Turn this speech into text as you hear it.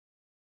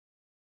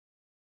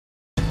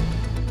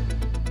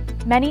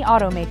Many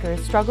automakers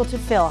struggle to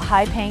fill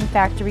high-paying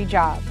factory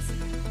jobs,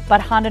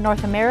 but Honda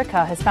North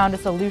America has found a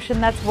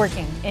solution that's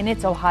working in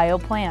its Ohio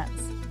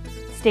plants.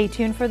 Stay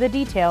tuned for the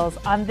details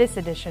on this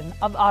edition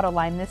of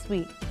Autoline This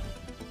Week.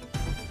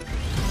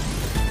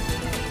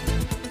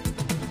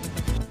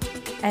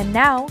 And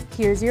now,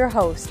 here's your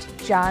host,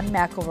 John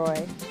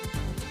McElroy.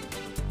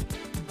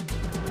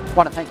 I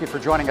want to thank you for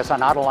joining us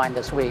on Autoline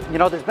this week. You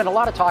know, there's been a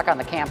lot of talk on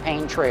the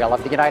campaign trail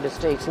of the United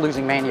States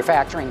losing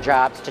manufacturing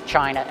jobs to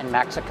China and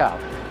Mexico.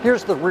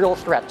 Here's the real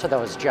threat to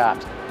those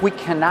jobs. We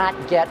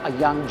cannot get a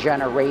young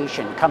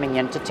generation coming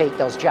in to take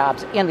those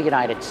jobs in the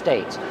United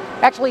States.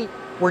 Actually,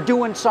 we're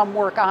doing some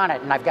work on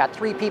it, and I've got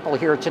three people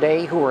here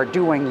today who are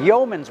doing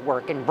yeoman's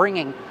work in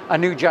bringing a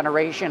new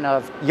generation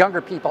of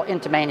younger people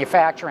into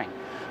manufacturing.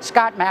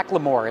 Scott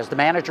McLemore is the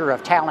manager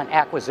of talent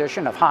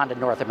acquisition of Honda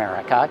North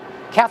America.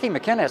 Kathy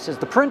McInnes is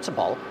the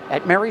principal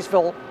at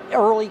Marysville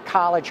Early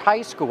College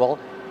High School.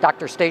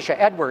 Dr. Stacia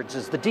Edwards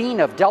is the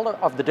dean of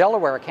the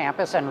Delaware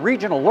campus and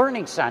Regional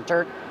Learning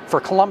Center for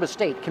Columbus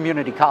State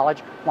Community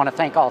College. I want to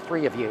thank all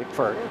three of you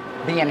for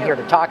being here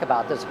to talk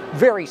about this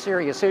very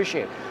serious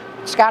issue.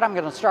 Scott, I'm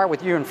going to start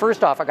with you, and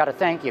first off, I got to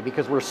thank you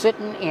because we're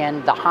sitting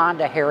in the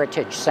Honda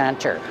Heritage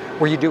Center,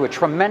 where you do a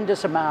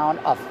tremendous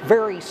amount of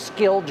very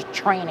skilled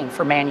training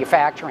for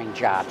manufacturing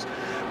jobs.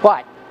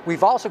 But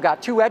we've also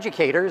got two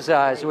educators,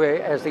 as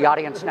the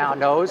audience now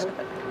knows.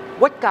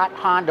 What got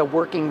Honda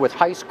working with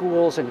high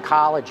schools and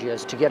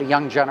colleges to get a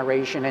young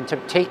generation into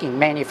taking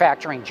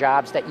manufacturing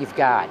jobs that you've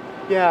got?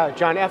 Yeah,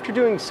 John, after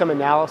doing some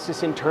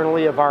analysis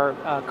internally of our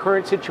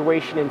current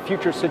situation and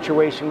future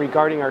situation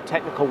regarding our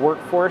technical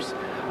workforce,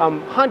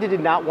 Honda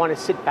did not want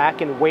to sit back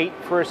and wait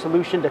for a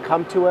solution to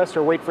come to us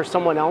or wait for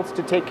someone else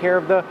to take care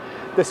of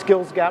the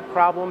skills gap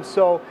problem.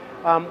 So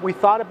we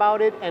thought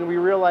about it, and we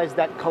realized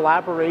that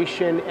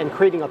collaboration and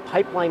creating a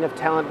pipeline of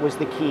talent was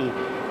the key.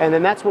 And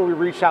then that's when we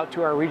reached out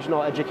to our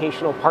regional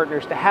educational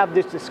partners to have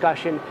this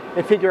discussion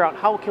and figure out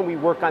how can we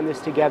work on this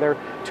together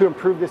to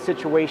improve the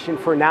situation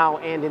for now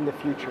and in the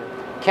future.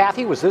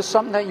 Kathy, was this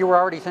something that you were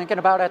already thinking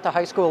about at the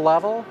high school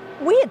level?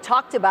 We had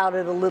talked about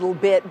it a little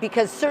bit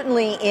because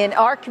certainly in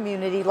our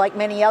community, like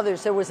many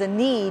others, there was a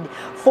need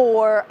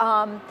for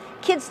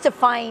kids to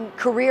find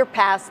career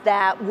paths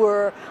that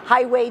were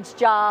high-wage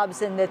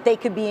jobs and that they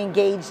could be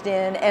engaged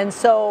in. And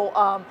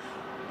so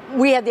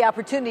we had the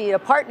opportunity to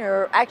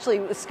partner.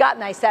 Actually, Scott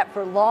and I sat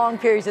for long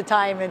periods of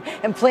time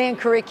and plan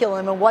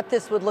curriculum and what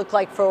this would look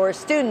like for our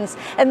students.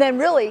 And then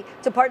really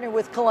to partner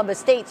with Columbus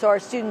State so our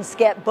students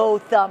get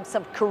both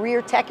some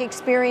career tech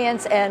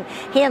experience and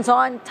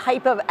hands-on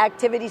type of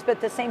activities, but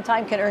at the same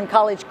time can earn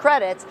college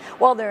credits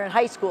while they're in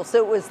high school. So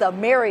it was the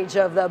marriage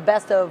of the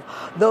best of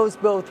those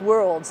both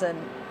worlds, and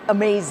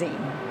amazing.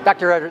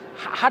 Dr. Edwards,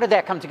 how did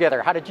that come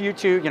together? How did you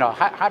two,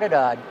 how did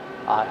a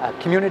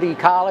community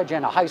college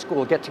and a high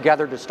school get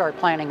together to start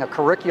planning a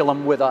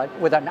curriculum with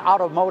an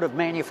automotive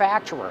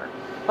manufacturer?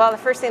 Well, the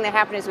first thing that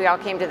happened is we all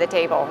came to the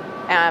table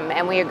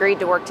and we agreed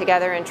to work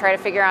together and try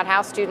to figure out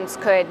how students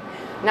could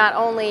not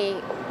only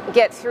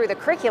get through the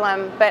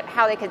curriculum, but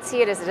how they could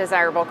see it as a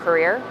desirable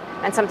career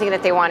and something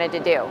that they wanted to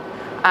do.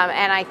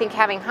 And I think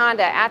having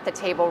Honda at the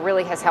table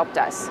really has helped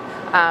us.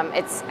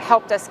 It's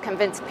helped us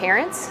convince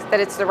parents that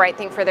it's the right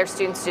thing for their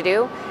students to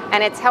do,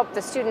 and it's helped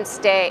the students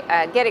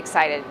get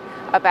excited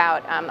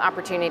about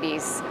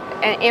opportunities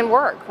in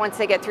work once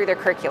they get through their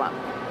curriculum.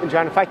 And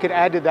John, if I could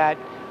add to that,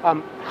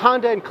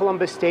 Honda and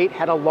Columbus State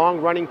had a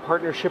long-running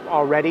partnership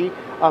already.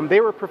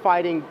 They were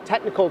providing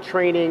technical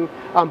training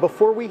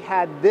before we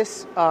had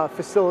this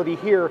facility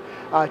here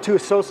to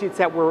associates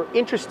that were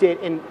interested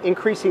in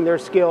increasing their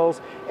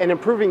skills and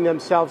improving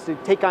themselves to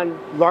take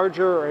on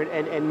larger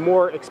and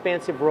more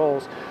expansive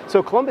roles.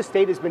 So Columbus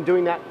State has been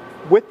doing that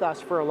with us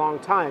for a long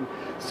time.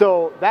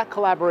 So that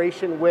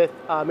collaboration with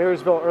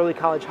Marysville Early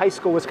College High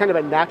School was kind of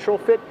a natural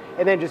fit,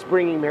 and then just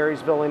bringing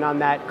Marysville in on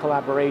that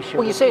collaboration.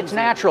 Well, you say it's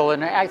natural,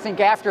 and I think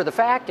after the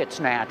fact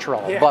it's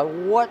natural. Yeah. But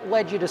what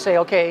led you to say,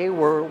 okay,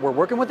 we're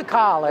working with the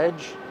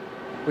college,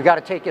 we got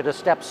to take it a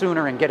step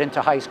sooner and get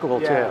into high school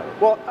too?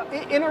 Well,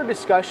 in our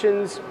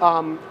discussions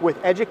with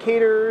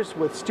educators,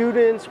 with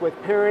students, with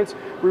parents,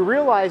 we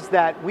realized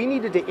that we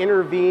needed to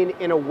intervene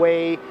in a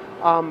way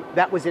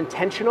that was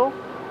intentional.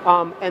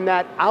 And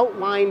that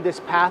outlined this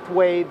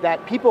pathway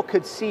that people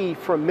could see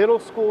from middle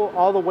school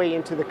all the way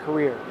into the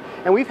career.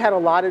 And we've had a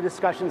lot of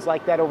discussions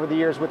like that over the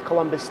years with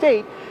Columbus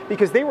State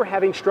because they were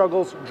having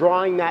struggles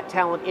drawing that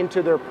talent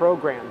into their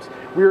programs.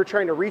 We were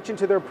trying to reach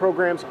into their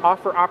programs,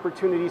 offer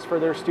opportunities for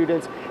their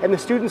students, and the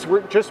students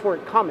just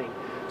weren't coming.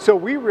 So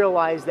we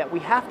realized that we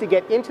have to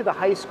get into the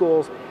high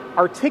schools,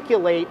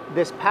 articulate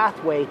this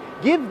pathway,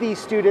 give these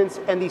students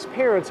and these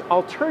parents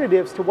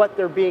alternatives to what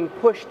they're being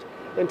pushed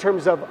in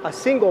terms of a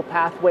single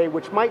pathway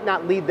which might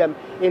not lead them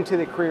into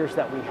the careers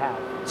that we have.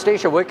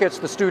 Stacia, what gets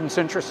the students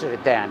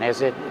interested then?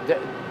 Is it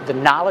the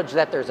knowledge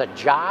that there's a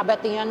job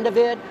at the end of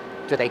it?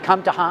 Do they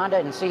come to Honda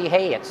and see,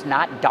 hey, it's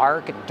not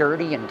dark and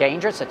dirty and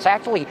dangerous, it's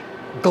actually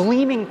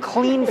gleaming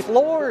clean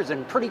floors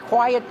and pretty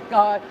quiet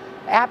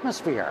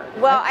atmosphere.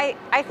 Well,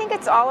 I think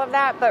it's all of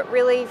that, but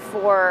really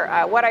for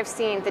what I've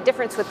seen, the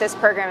difference with this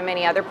program and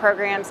many other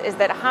programs is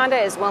that Honda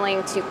is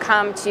willing to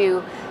come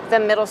to the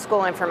middle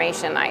school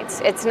information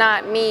nights. It's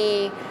not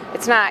me,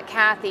 it's not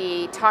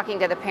Kathy talking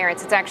to the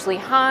parents, it's actually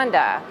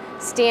Honda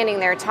standing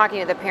there talking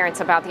to the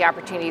parents about the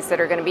opportunities that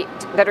are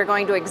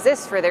going to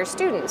exist for their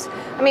students.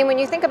 I mean, when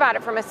you think about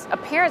it from a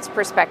parent's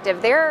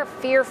perspective, they're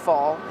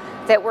fearful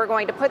that we're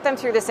going to put them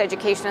through this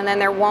education and then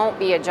there won't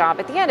be a job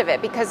at the end of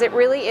it, because it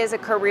really is a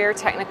career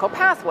technical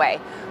pathway.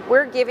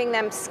 We're giving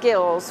them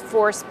skills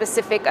for a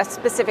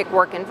specific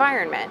work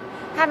environment.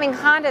 Having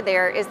Honda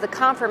there is the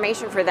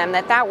confirmation for them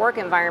that that work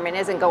environment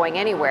isn't going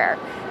anywhere.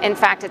 In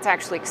fact, it's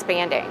actually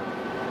expanding.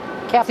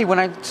 Kathy, when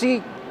I see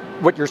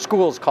what your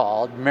school's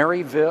called,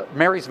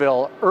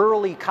 Marysville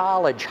Early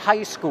College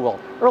High School,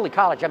 early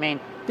college, I mean,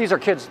 these are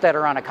kids that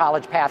are on a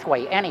college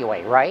pathway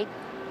anyway, right?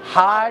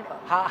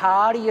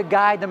 How do you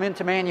guide them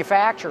into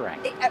manufacturing?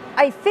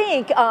 I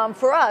think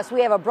for us,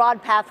 we have a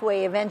broad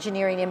pathway of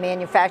engineering and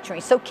manufacturing.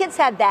 So kids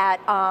had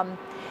that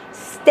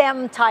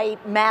STEM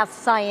type math,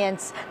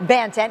 science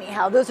bent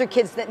anyhow. Those are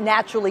kids that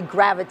naturally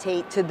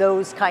gravitate to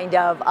those kind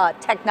of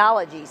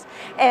technologies.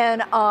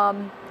 And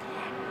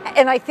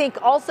I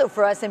think also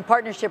for us, in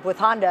partnership with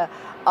Honda,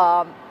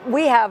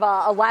 we have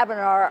a lab in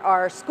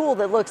our school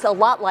that looks a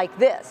lot like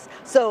this.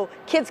 So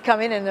kids come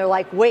in and they're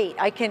like, wait,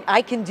 I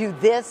can do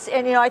this.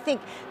 And I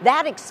think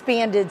that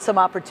expanded some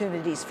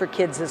opportunities for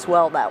kids as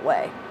well that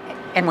way.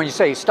 And when you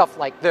say stuff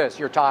like this,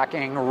 you're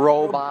talking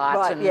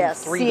robots and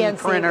 3D CNC,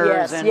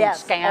 printers and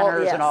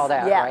scanners and all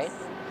that, right?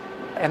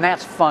 And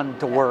that's fun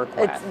to work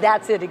with.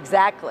 That's it,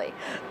 exactly.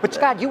 But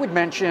Scott, you had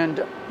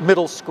mentioned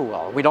middle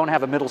school. We don't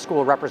have a middle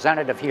school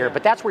representative here,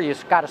 but that's where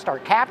you've got to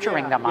start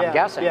capturing them, I'm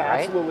guessing, right?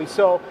 Yeah, absolutely.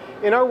 So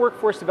in our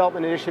workforce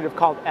development initiative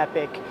called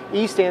EPIC,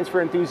 E stands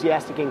for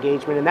enthusiastic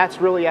engagement, and that's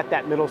really at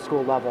that middle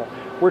school level.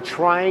 We're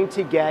trying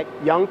to get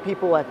young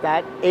people at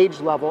that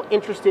age level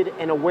interested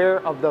and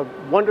aware of the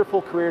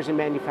wonderful careers in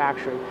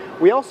manufacturing.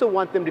 We also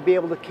want them to be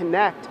able to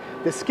connect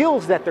the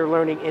skills that they're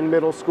learning in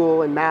middle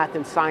school in math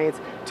and science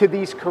to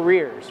these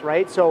careers,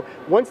 right? So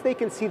once they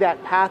can see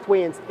that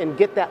pathway and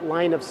get that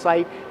line of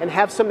sight and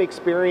have some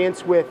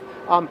experience with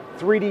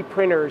 3D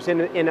printers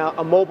in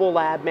a mobile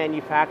lab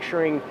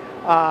manufacturing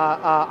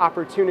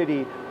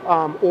opportunity,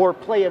 or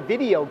play a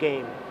video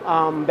game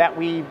that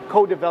we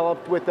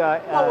co-developed with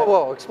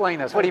Whoa, explain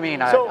this. What do you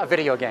mean, a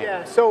video game?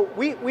 Yeah, so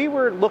we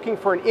were looking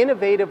for an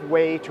innovative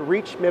way to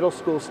reach middle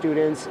school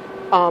students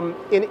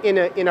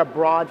in a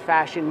broad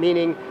fashion,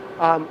 meaning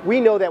we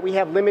know that we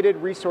have limited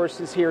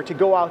resources here to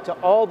go out to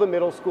all the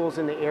middle schools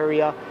in the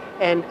area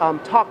and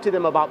talk to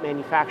them about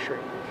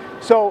manufacturing.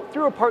 So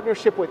through a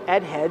partnership with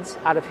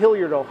EdHeads out of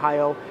Hilliard,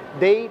 Ohio,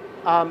 they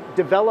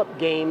develop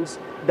games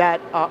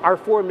that are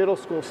for middle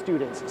school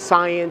students,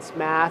 science,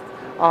 math,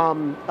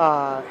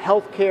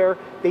 healthcare.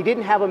 They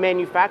didn't have a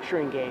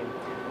manufacturing game.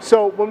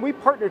 So when we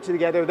partnered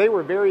together, they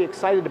were very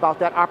excited about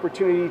that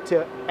opportunity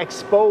to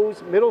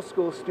expose middle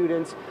school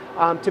students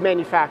to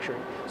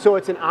manufacturing. So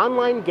it's an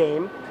online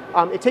game.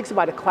 It takes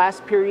about a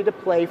class period to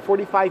play,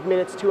 45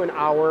 minutes to an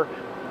hour,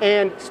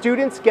 and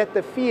students get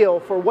the feel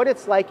for what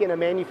it's like in a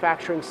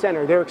manufacturing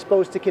center. They're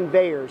exposed to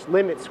conveyors,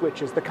 limit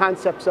switches, the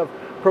concepts of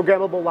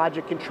programmable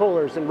logic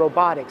controllers and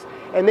robotics,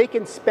 and they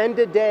can spend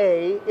a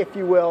day, if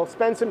you will,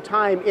 spend some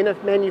time in a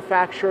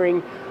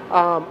manufacturing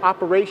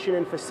operation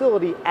and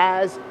facility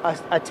as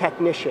a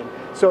technician.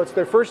 So it's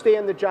their first day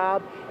on the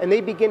job, and they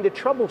begin to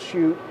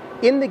troubleshoot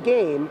in the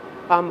game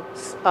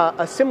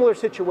a similar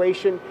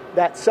situation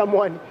that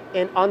someone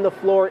on the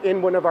floor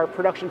in one of our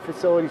production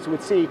facilities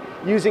would see,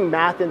 using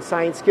math and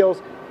science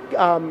skills,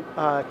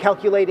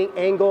 calculating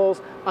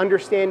angles,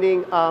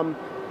 understanding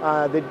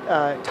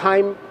the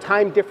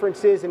time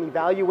differences and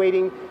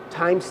evaluating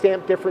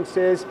timestamp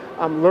differences,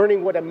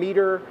 learning what a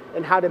meter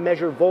and how to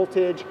measure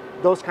voltage,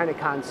 those kind of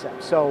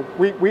concepts. So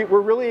we're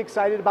really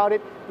excited about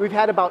it. We've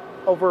had about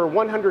over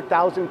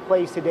 100,000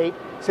 plays to date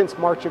since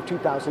March of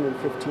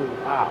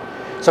 2015. Wow.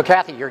 So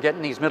Kathy, you're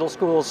getting these middle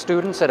school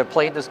students that have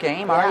played this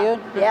game, are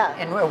you? Yeah.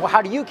 And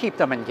how do you keep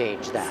them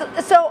engaged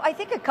then? So I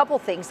think a couple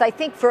things. I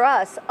think for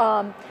us,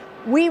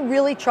 we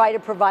really try to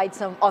provide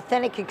some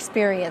authentic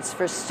experience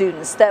for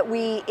students that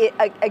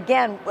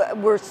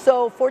we're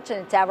so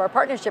fortunate to have our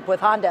partnership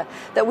with Honda,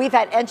 that we've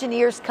had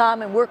engineers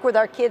come and work with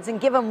our kids and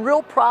give them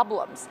real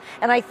problems.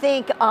 And I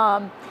think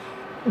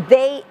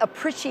they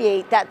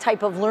appreciate that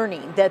type of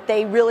learning, that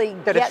they really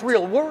it's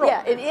real world.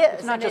 Yeah, it is.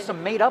 It's not just a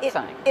made-up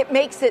thing. It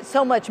makes it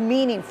so much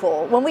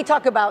meaningful. When we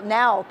talk about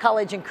now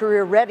college and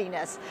career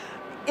readiness,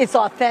 it's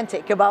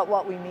authentic about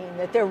what we mean,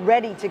 that they're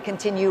ready to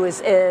continue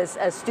as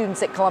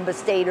students at Columbus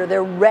State, or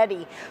they're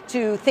ready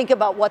to think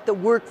about what the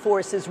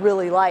workforce is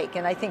really like.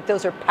 And I think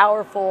those are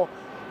powerful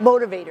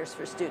motivators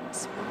for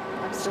students.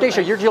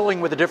 Stacia, you're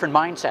dealing with a different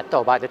mindset,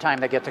 though, by the time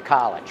they get to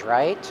college,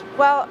 right?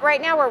 Well, right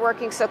now we're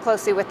working so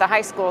closely with the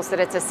high schools that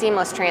it's a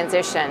seamless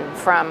transition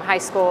from high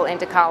school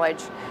into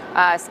college.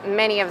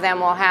 Many of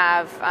them will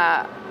have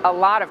a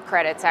lot of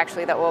credits,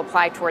 actually, that will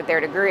apply toward their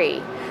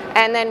degree.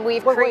 And then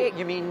we've created...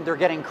 You mean they're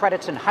getting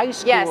credits in high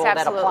school Yes, that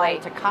absolutely. apply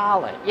to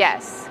college?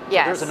 Yes, So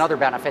yes. there's another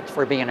benefit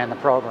for being in the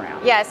program.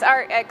 Yes,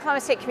 at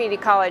Columbus State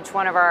Community College,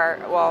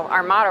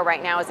 our motto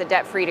right now is a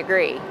debt-free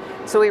degree.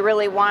 So we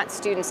really want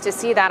students to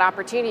see that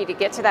opportunity to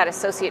get to that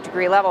associate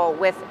degree level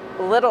with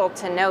little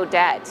to no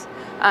debt,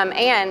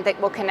 and that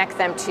will connect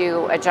them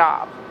to a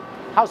job.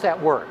 How's that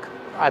work?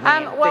 I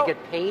mean, they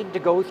get paid to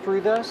go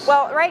through this?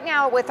 Well, right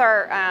now with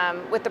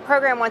the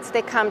program, once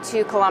they come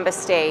to Columbus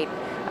State,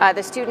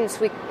 the students,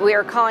 we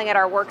are calling it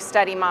our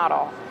work-study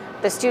model.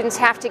 The students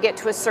have to get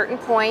to a certain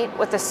point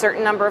with a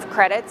certain number of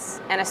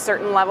credits and a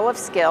certain level of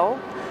skill,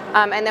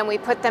 and then we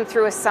put them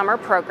through a summer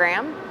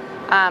program,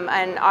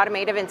 an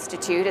Automotive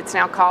Institute, it's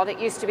now called. It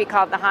used to be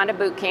called the Honda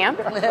Boot Camp.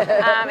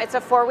 It's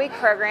a 4-week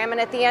program,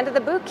 and at the end of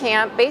the boot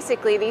camp,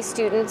 basically these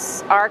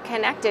students are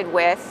connected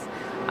with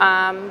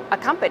a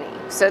company.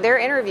 So they're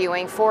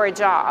interviewing for a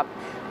job.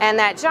 And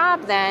that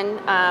job then,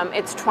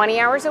 it's 20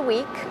 hours a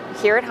week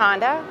here at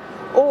Honda,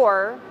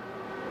 or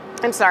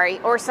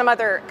some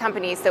other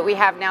companies that we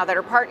have now that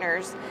are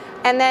partners.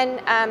 And then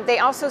they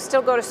also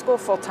still go to school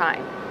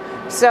full-time.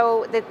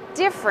 So the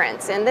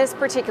difference in this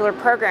particular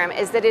program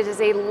is that it is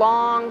a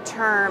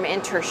long-term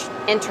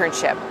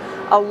internship,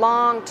 a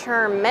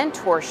long-term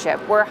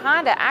mentorship where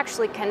Honda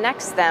actually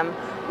connects them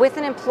with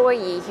an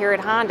employee here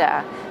at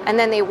Honda, and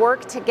then they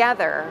work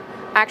together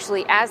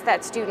actually as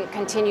that student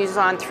continues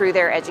on through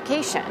their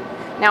education.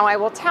 Now, I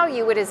will tell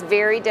you, it is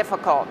very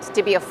difficult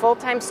to be a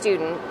full-time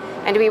student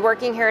and to be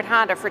working here at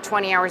Honda for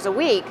 20 hours a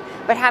week,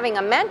 but having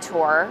a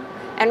mentor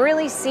and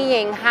really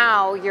seeing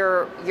how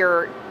your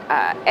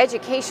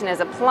education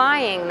is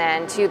applying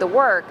then to the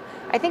work,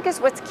 I think is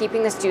what's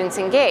keeping the students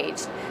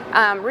engaged.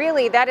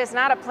 Really, that is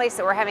not a place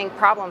that we're having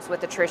problems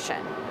with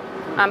attrition.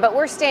 But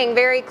we're staying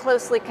very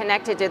closely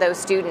connected to those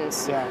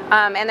students,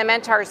 and the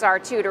mentors are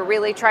too, to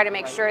really try to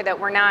make sure that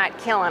we're not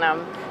killing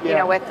them,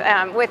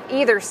 with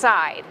either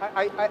side.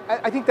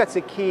 I think that's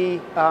a key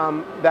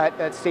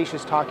that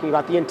Stacia's talking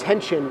about, the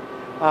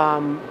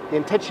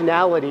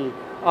intentionality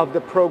of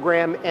the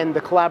program and the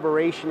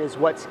collaboration is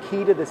what's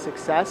key to the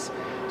success.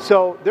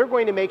 So they're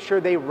going to make sure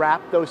they wrap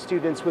those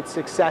students with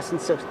success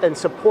and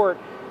support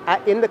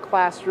in the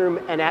classroom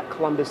and at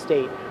Columbus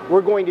State.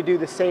 We're going to do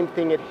the same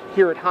thing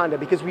here at Honda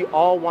because we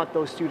all want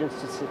those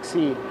students to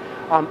succeed.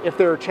 If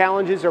there are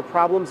challenges or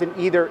problems in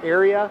either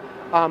area,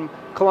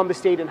 Columbus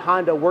State and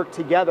Honda work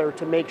together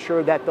to make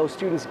sure that those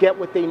students get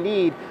what they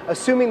need,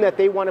 assuming that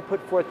they want to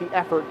put forth the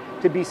effort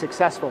to be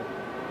successful.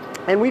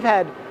 And we've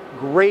had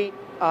great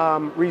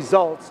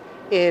results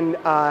in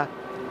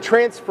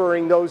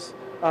transferring those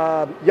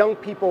young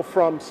people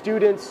from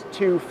students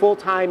to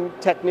full-time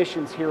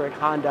technicians here at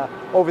Honda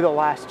over the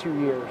last 2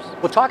 years.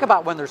 We'll talk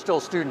about when they're still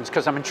students,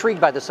 because I'm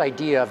intrigued by this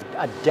idea of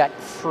a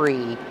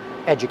debt-free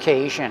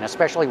education,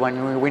 especially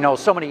when we know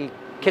so many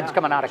kids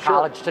coming out of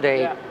college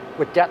today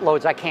with debt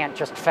loads I can't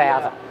just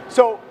fathom.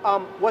 So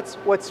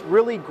what's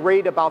really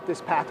great about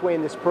this pathway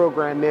in this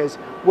program is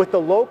with the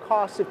low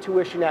cost of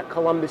tuition at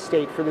Columbus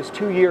State for this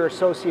 2-year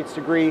associate's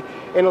degree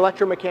in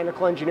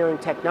electromechanical engineering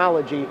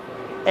technology,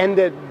 and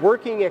the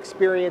working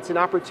experience and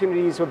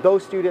opportunities of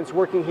those students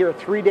working here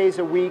 3 days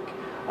a week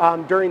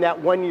during that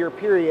 1-year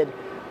period,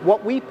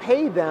 what we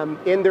pay them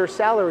in their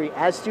salary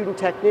as student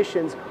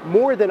technicians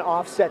more than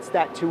offsets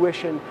that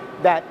tuition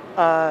that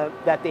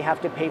they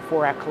have to pay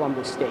for at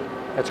Columbus State.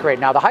 That's great.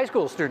 Now, the high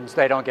school students,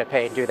 they don't get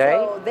paid, do they?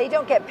 So they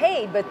don't get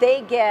paid, but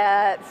they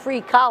get free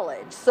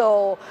college.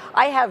 So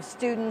I have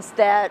students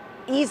that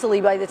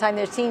easily, by the time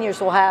they're seniors,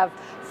 will have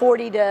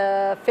 40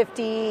 to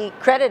 50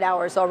 credit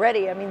hours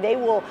already. I mean, they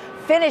will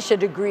finish a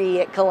degree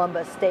at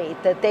Columbus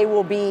State, that they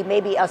will be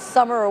maybe a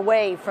summer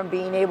away from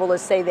being able to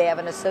say they have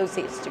an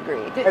associate's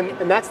degree.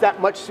 And that's that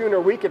much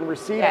sooner we can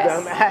receive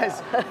them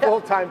as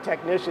full-time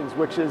technicians,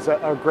 which is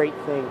a great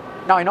thing.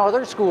 Now, I know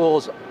other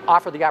schools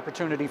offer the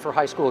opportunity for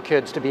high school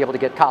kids to be able to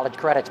get college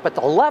credits, but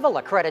the level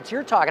of credits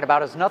you're talking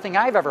about is nothing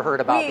I've ever heard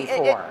about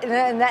before.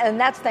 And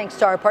that's thanks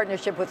to our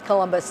partnership with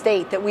Columbus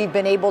State, that we've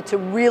been able to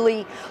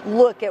really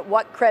look at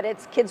what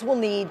credits kids will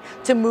need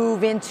to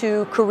move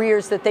into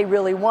careers that they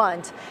really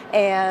want.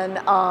 And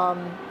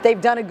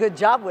they've done a good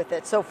job with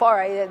it. So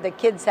far, the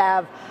kids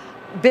have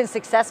been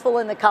successful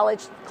in the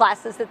college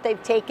classes that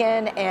they've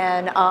taken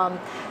and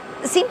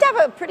seem to have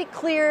a pretty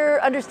clear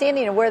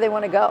understanding of where they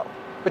want to go.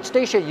 But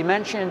Stacia, you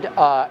mentioned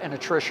an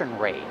attrition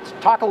rate.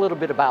 Talk a little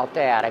bit about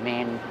that. I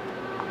mean,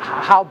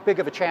 how big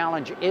of a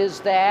challenge is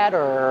that,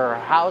 or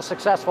how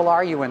successful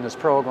are you in this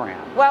program?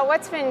 Well,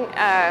 what's been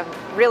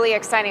really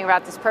exciting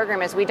about this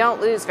program is we don't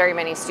lose very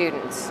many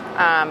students.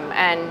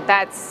 And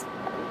that's,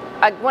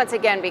 once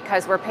again,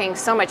 because we're paying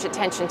so much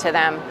attention to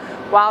them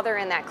while they're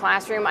in that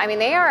classroom. I mean,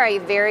 they are a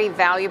very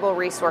valuable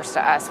resource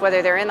to us,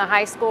 whether they're in the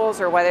high schools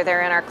or whether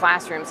they're in our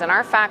classrooms. And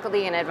our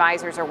faculty and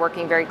advisors are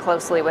working very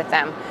closely with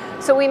them.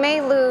 So we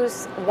may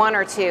lose 1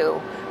 or 2,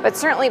 But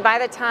certainly by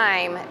the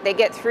time they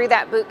get through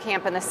that boot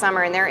camp in the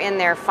summer and they're in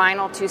their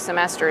final 2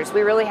 semesters,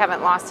 we really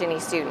haven't lost any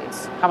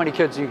students. How many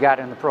kids you got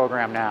in the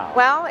program now?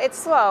 Well, it's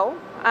slow.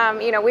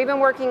 We've been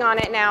working on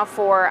it now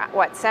for,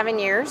 7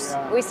 years?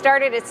 Yeah. We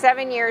started at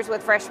 7 years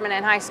with freshmen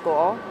in high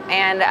school,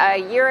 and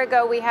a year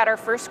ago we had our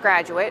first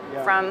graduate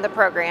from the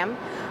program.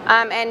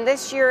 And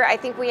this year I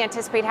think we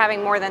anticipate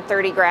having more than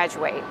 30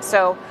 graduate.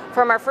 So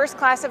from our first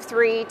class of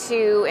 3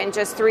 to, in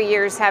just 3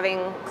 years, having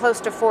close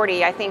to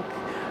 40, I think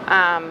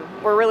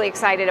we're really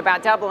excited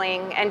about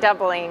doubling and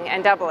doubling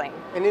and doubling.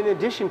 And in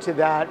addition to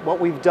that,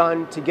 what we've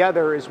done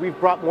together is we've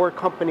brought more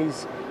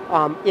companies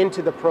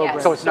into the program.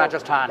 Yes. So it's not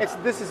just Honda.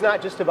 This is not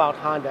just about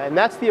Honda, and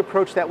that's the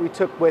approach that we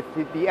took with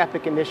the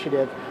EPIC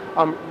initiative.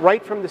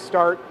 Right from the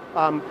start,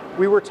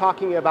 we were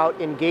talking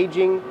about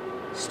engaging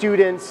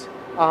students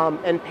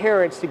and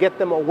parents to get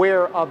them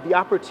aware of the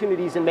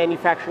opportunities in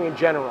manufacturing in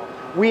general.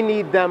 We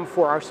need them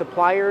for our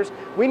suppliers.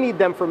 We need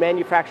them for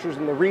manufacturers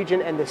in the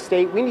region and the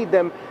state. We need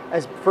them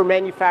for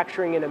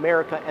manufacturing in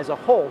America as a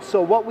whole.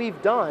 So what we've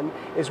done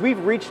is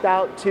we've reached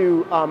out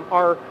to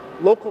our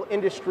local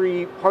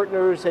industry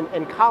partners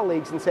and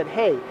colleagues and said,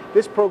 hey,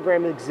 this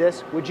program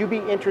exists. Would you be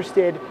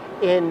interested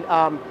in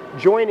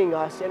joining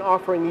us and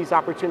offering these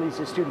opportunities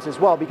to students as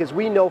well? Because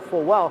we know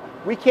full well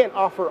we can't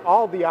offer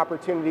all the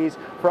opportunities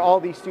for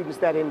all these students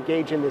that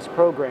engage in this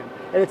program.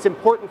 And it's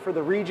important for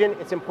the region,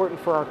 it's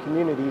important for our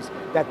communities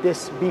that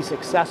this be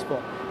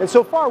successful. And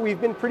so far we've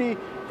been pretty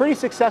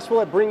successful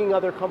at bringing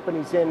other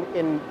companies in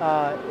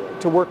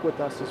to work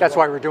with us as well. That's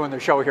why we're doing the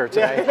show here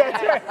today.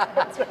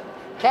 That's right.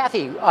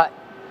 Kathy,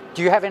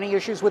 do you have any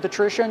issues with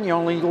attrition? You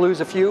only lose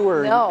a few,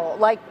 or No,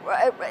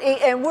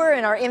 and we're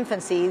in our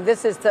infancy.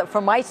 This is for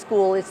my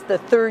school. It's the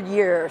 3rd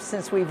year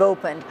since we've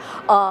opened.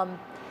 How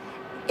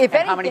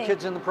many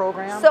kids in the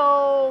program?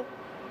 So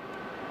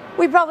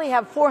we probably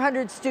have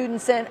 400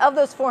 students, and of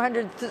those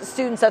 400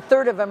 students, a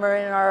third of them are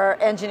in our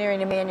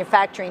engineering and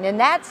manufacturing, and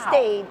that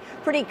stayed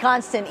pretty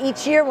constant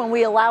each year. When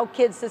we allow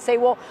kids to say,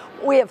 well,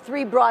 we have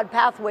 3 broad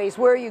pathways,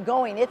 where are you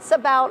going? It's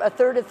about a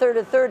third,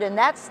 and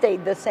that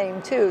stayed the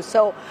same too.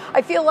 So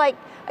I feel like,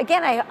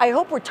 again, I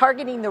hope we're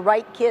targeting the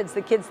right kids,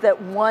 the kids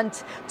that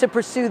want to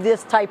pursue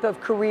this type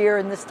of career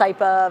and this type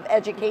of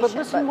education. But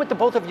listen to what the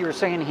both of you are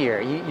saying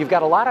here. You've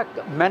got a lot of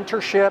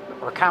mentorship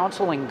or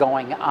counseling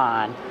going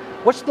on.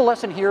 What's the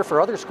lesson here for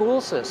other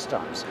school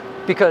systems?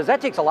 Because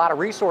that takes a lot of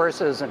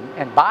resources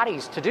and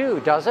bodies to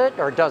do, does it,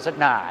 or does it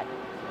not?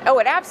 Oh,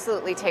 it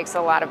absolutely takes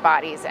a lot of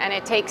bodies, and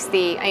it takes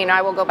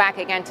I will go back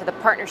again to the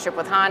partnership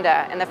with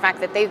Honda and the fact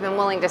that they've been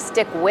willing to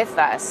stick with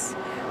us.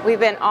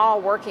 We've been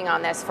all working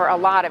on this for a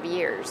lot of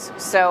years.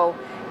 So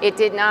it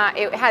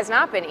has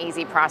not been an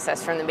easy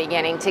process from the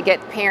beginning to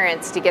get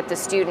parents, to get the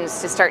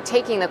students to start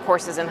taking the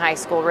courses in high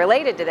school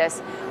related to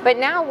this, but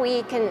now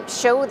we can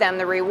show them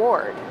the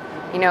reward.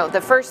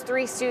 The first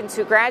 3 students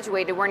who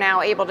graduated, we're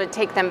now able to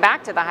take them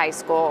back to the high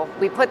school.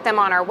 We put them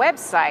on our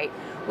website.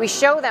 We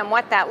show them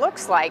what that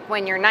looks like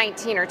when you're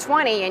 19 or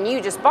 20 and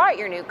you just bought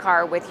your new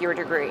car with your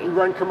degree. We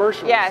run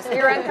commercials. Yes, we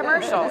run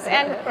commercials.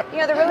 And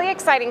the really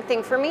exciting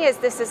thing for me is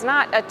this is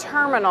not a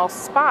terminal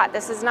spot.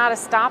 This is not a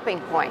stopping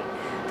point.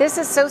 This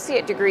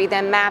associate degree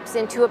then maps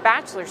into a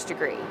bachelor's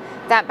degree.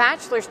 That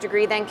bachelor's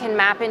degree then can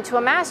map into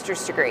a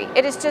master's degree.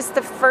 It is just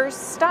the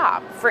first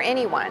stop for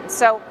anyone.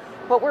 So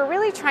what we're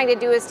really trying to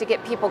do is to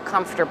get people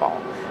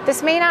comfortable.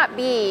 This may not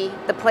be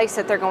the place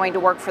that they're going to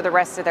work for the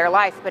rest of their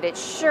life, but it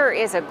sure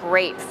is a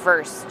great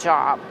first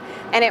job.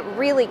 And it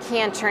really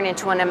can turn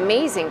into an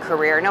amazing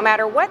career, no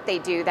matter what they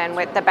do then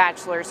with the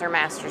bachelor's or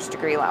master's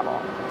degree level.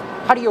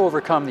 How do you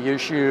overcome the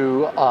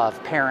issue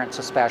of parents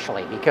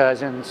especially?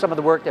 Because in some of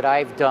the work that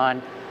I've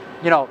done,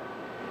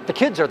 the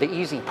kids are the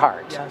easy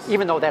part. Yes.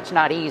 Even though that's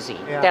not easy.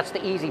 Yeah. That's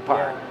the easy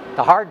part. Yeah.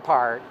 The hard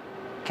part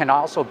can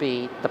also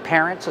be the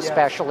parents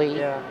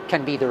especially,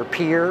 can be their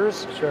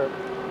peers,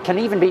 can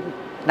even be,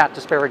 not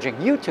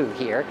disparaging you two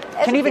here,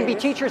 can even be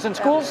teachers in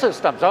school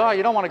systems. Oh,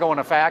 you don't want to go in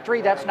a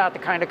factory, that's not the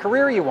kind of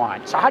career you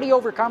want. So how do you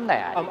overcome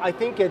that? I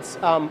think it's,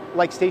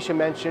 like Stacia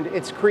mentioned,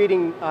 it's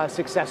creating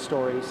success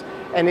stories,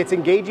 and it's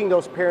engaging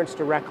those parents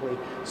directly.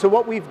 So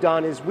what we've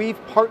done is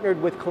we've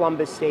partnered with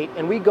Columbus State,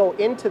 and we go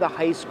into the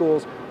high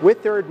schools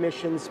with their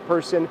admissions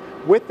person,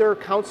 with their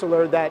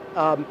counselor that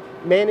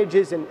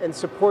manages and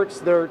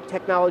supports their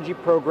technology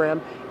program,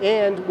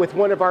 and with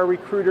one of our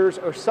recruiters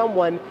or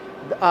someone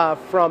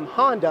from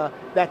Honda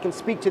that can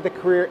speak to the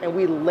career, and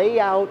we lay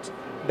out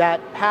that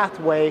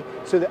pathway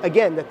so that,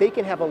 again, that they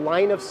can have a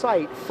line of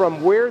sight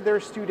from where their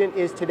student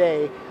is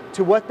today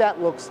to what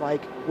that looks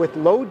like with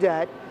low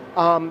debt,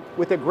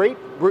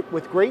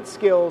 with great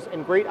skills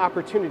and great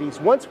opportunities.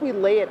 Once we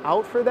lay it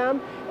out for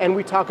them and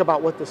we talk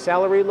about what the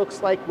salary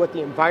looks like, what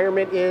the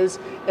environment is,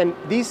 and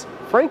these,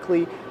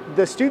 frankly,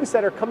 the students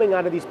that are coming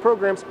out of these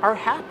programs are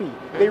happy.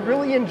 They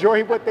really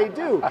enjoy what they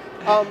do.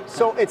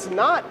 So it's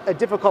not a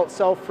difficult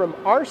sell from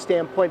our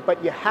standpoint,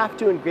 but you have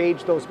to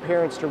engage those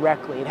parents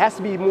directly. It has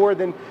to be more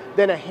than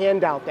a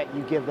handout that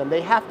you give them.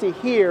 They have to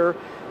hear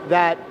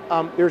that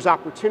there's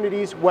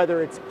opportunities,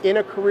 whether it's in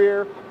a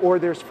career or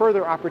there's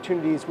further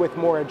opportunities with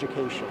more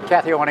education.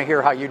 Kathy, I want to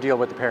hear how you deal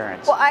with the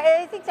parents. Well,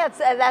 I think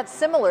that's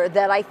similar.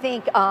 That I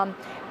think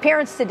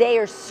parents today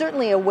are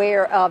certainly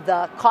aware of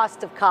the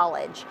cost of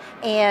college,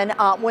 and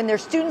when their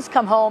students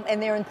come home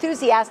and they're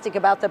enthusiastic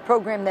about the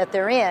program that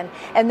they're in,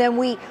 and then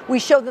we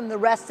show them the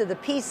rest of the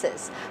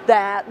pieces.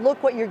 That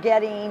look what you're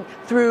getting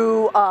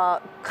through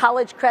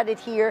college credit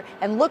here,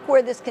 and look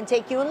where this can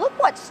take you, and look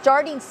what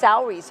starting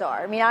salaries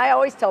are. I mean, I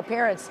always tell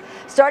parents,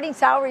 starting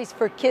salaries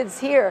for kids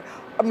here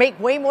make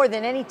way more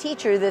than any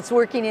teacher that's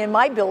working in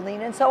my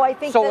building, and so I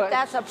think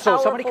that's a powerful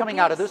So somebody coming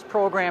out of this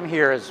program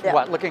here is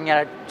what, looking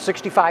at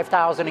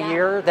 $65,000 a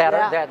year, that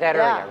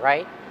area,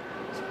 right?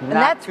 And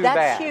that's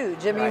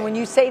huge. I mean, when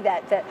you say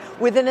that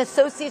with an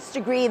associate's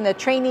degree and the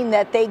training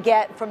that they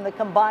get from the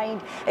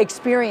combined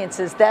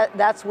experiences,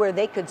 that's where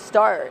they could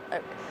start.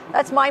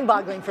 That's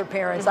mind-boggling for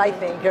parents, I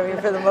think, I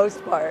mean, for the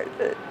most part.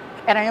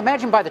 And I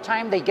imagine by the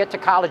time they get to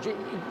college,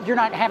 you're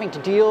not having to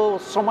deal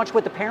so much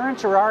with the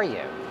parents, or are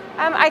you?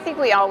 I think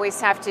we always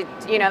have to,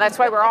 that's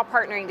why we're all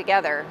partnering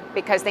together,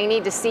 because they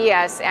need to see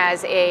us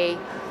as a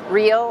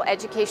real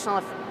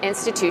educational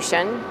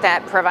institution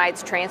that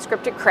provides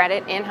transcripted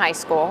credit in high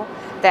school,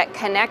 that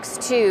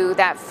connects to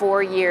that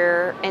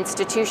 4-year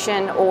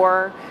institution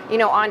or,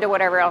 on to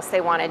whatever else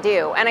they want to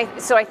do.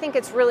 And so I think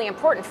it's really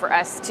important for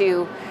us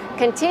to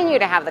continue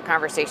to have the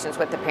conversations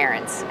with the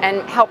parents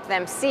and help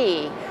them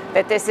see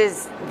that this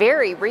is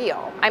very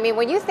real. I mean,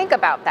 when you think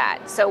about that,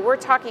 so we're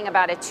talking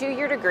about a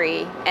 2-year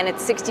degree and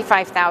it's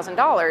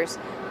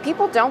 $65,000,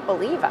 people don't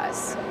believe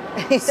us.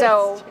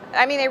 So,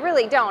 I mean, they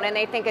really don't, and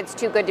they think it's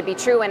too good to be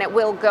true and it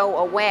will go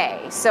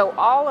away. So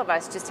all of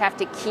us just have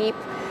to keep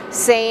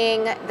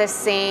saying the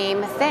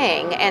same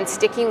thing and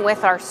sticking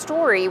with our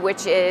story,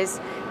 which is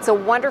it's a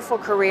wonderful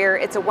career,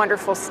 it's a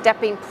wonderful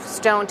stepping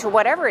stone to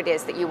whatever it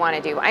is that you want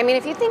to do. I mean,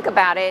 if you think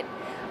about it,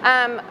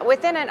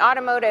 within an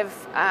automotive,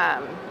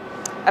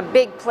 a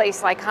big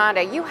place like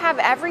Honda, you have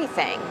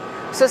everything.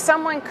 So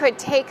someone could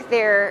take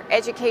their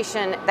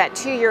education, that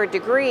 2-year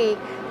degree,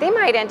 they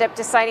might end up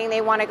deciding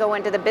they want to go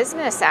into the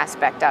business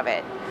aspect of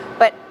it.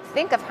 But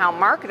think of how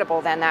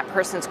marketable then that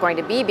person's going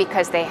to be,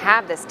 because they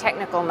have this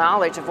technical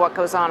knowledge of what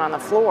goes on the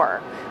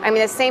floor. I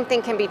mean, the same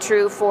thing can be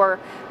true for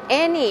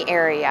any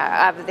area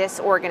of this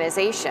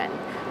organization.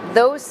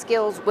 Those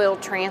skills will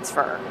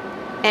transfer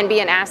and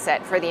be an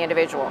asset for the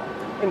individual.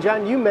 And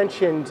John, you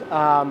mentioned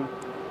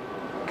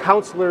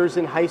counselors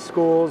in high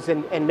schools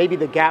and maybe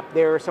the gap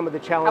there, some of the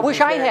challenges. I wish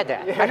I had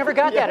that. I never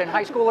got that in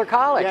high school or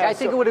college. I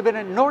think it would have been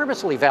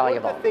enormously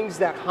valuable. One of the things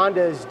that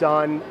Honda has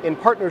done in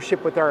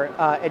partnership with our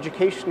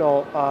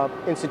educational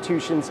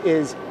institutions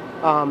is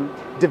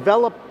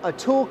develop a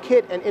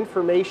toolkit and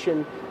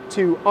information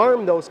to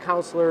arm those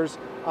counselors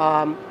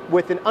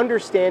with an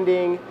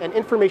understanding and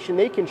information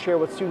they can share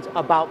with students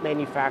about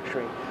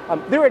manufacturing.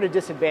 They're at a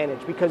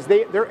disadvantage because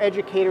they're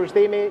educators.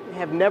 They may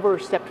have never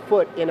stepped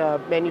foot in a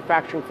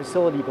manufacturing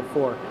facility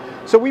before.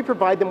 So we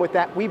provide them with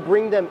that. We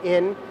bring them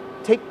in,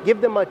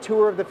 give them a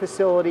tour of the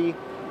facility,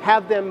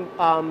 have them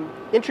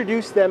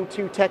introduce them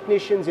to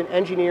technicians and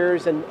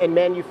engineers and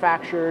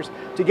manufacturers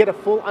to get a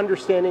full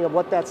understanding of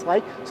what that's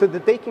like, so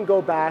that they can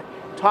go back,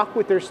 talk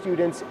with their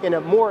students in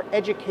a more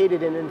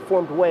educated and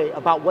informed way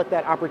about what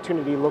that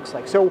opportunity looks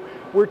like. So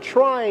we're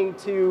trying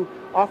to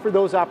offer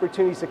those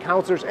opportunities to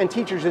counselors and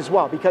teachers as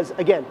well, because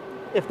again,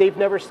 if they've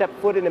never stepped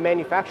foot in a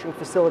manufacturing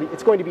facility,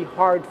 it's going to be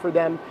hard for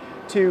them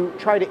to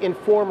try to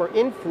inform or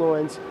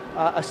influence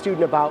a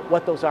student about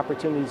what those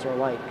opportunities are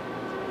like.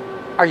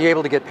 Are you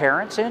able to get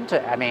parents into?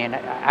 I mean,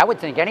 I would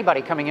think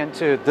anybody coming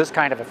into this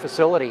kind of a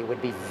facility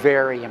would be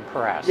very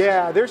impressed.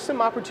 Yeah, there's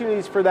some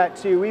opportunities for that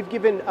too. We've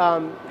given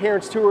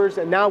parents tours,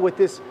 and now with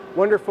this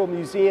wonderful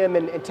museum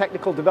and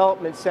technical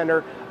development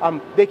center,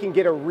 they can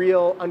get a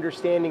real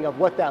understanding of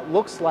what that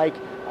looks like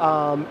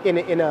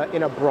in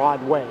a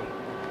broad way.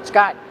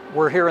 Scott,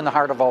 we're here in the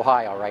heart of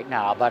Ohio right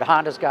now, but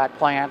Honda's got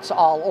plants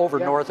all over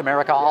North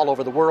America, all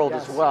over the world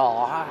as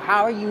well.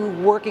 How are you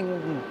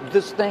working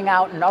this thing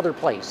out in other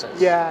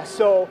places? Yeah,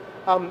 so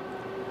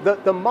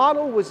the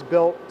model was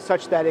built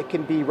such that it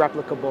can be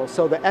replicable.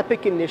 So the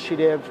EPIC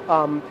initiative,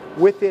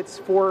 with its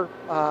 4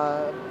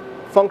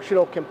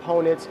 functional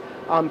components,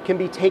 can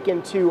be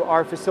taken to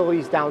our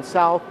facilities down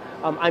south.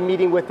 I'm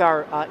meeting with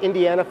our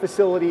Indiana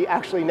facility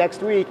actually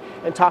next week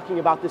and talking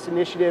about this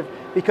initiative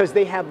because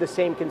they have the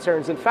same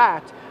concerns. In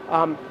fact,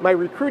 my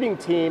recruiting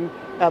team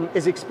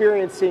is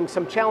experiencing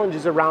some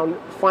challenges around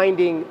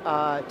finding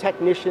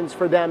technicians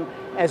for them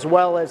as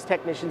well as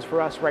technicians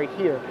for us right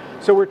here.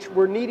 So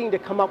we're needing to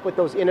come up with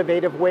those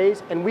innovative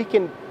ways, and we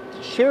can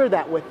share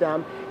that with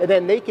them, and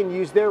then they can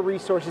use their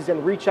resources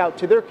and reach out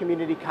to their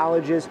community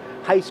colleges,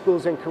 high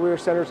schools, and career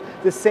centers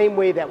the same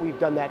way that we've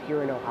done that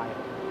here in Ohio.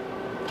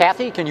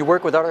 Kathy, can you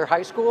work with other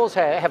high schools?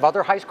 Have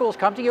other high schools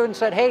come to you and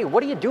said, hey,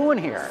 what are you doing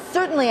here?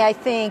 Certainly, I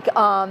think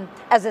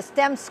as a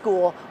STEM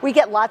school, we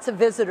get lots of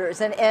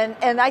visitors.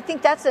 And I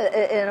think that's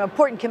an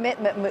important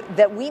commitment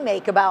that we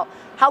make about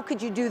how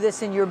could you do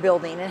this in your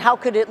building and how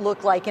could it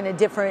look like in a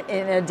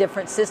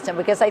different system,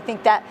 because I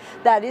think that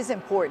is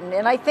important.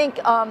 And I think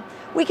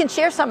we can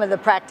share some of the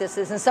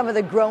practices and some of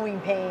the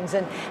growing pains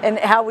and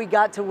how we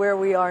got to where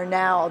we are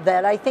now,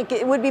 that I think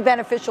it would be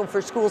beneficial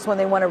for schools when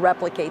they want to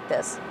replicate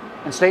this.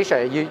 And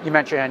Stacia, you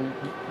mentioned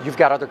you've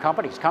got other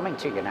companies coming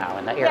to you now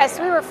in the area. Yes,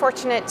 we were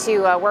fortunate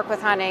to work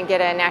with Honda and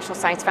get a National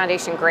Science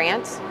Foundation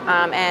grant.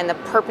 And the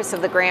purpose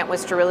of the grant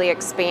was to really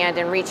expand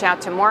and reach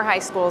out to more high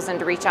schools and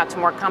to reach out to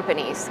more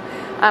companies.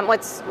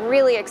 What's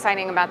really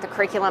exciting about the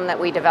curriculum that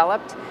we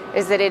developed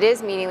is that it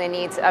is meeting the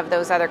needs of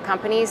those other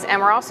companies.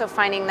 And we're also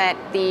finding that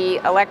the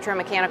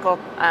electromechanical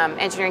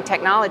engineering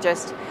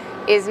technologist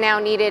is now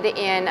needed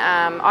in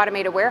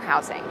automated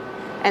warehousing.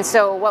 And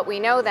so what we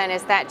know then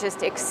is that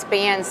just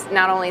expands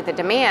not only the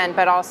demand,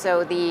 but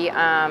also the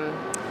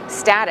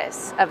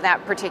status of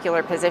that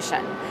particular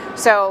position.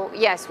 So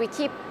yes, we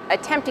keep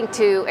attempting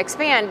to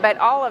expand, but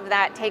all of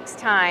that takes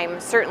time,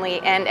 certainly,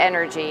 and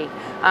energy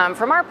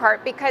from our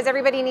part, because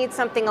everybody needs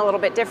something a little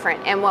bit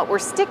different. And what we're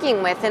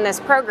sticking with in this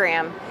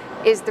program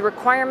is the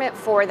requirement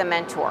for the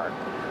mentor,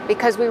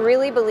 because we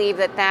really believe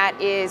that that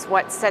is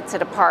what sets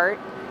it apart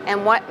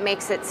and what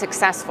makes it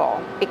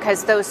successful,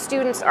 because those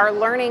students are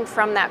learning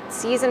from that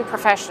seasoned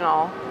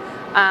professional.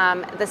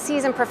 The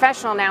seasoned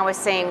professional now is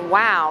saying,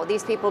 wow,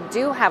 these people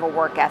do have a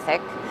work ethic.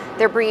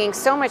 They're bringing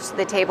so much to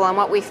the table. And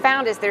what we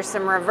found is there's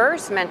some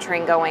reverse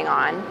mentoring going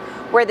on,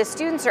 where the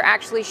students are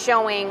actually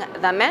showing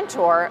the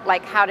mentor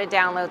like how to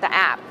download the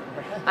app,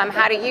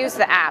 how to use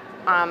the app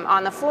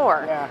on the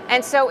floor. Yeah.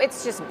 And so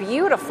it's just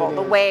beautiful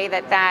the way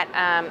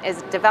that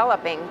is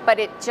developing, but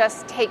it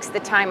just takes the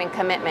time and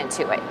commitment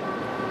to it.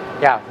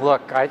 Yeah,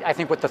 look, I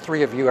think what the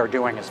three of you are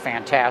doing is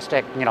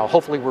fantastic. You know,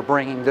 hopefully we're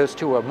bringing this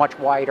to a much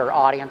wider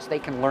audience. They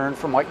can learn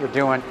from what you're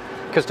doing.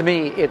 Because to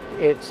me,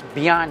 it's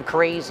beyond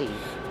crazy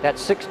that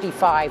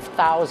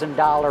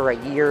 $65,000 a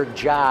year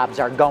jobs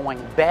are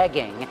going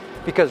begging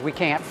because we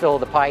can't fill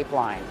the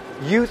pipeline.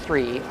 You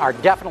three are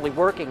definitely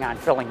working on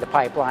filling the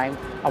pipeline.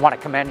 I want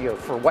to commend you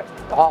for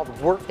all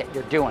the work that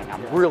you're doing.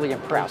 I'm really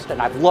impressed, and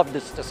I've loved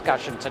this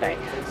discussion today.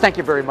 Thank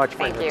you very much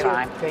for your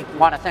time. Thank you. I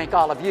want to thank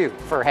all of you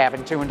for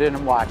having tuned in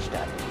and watched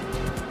it.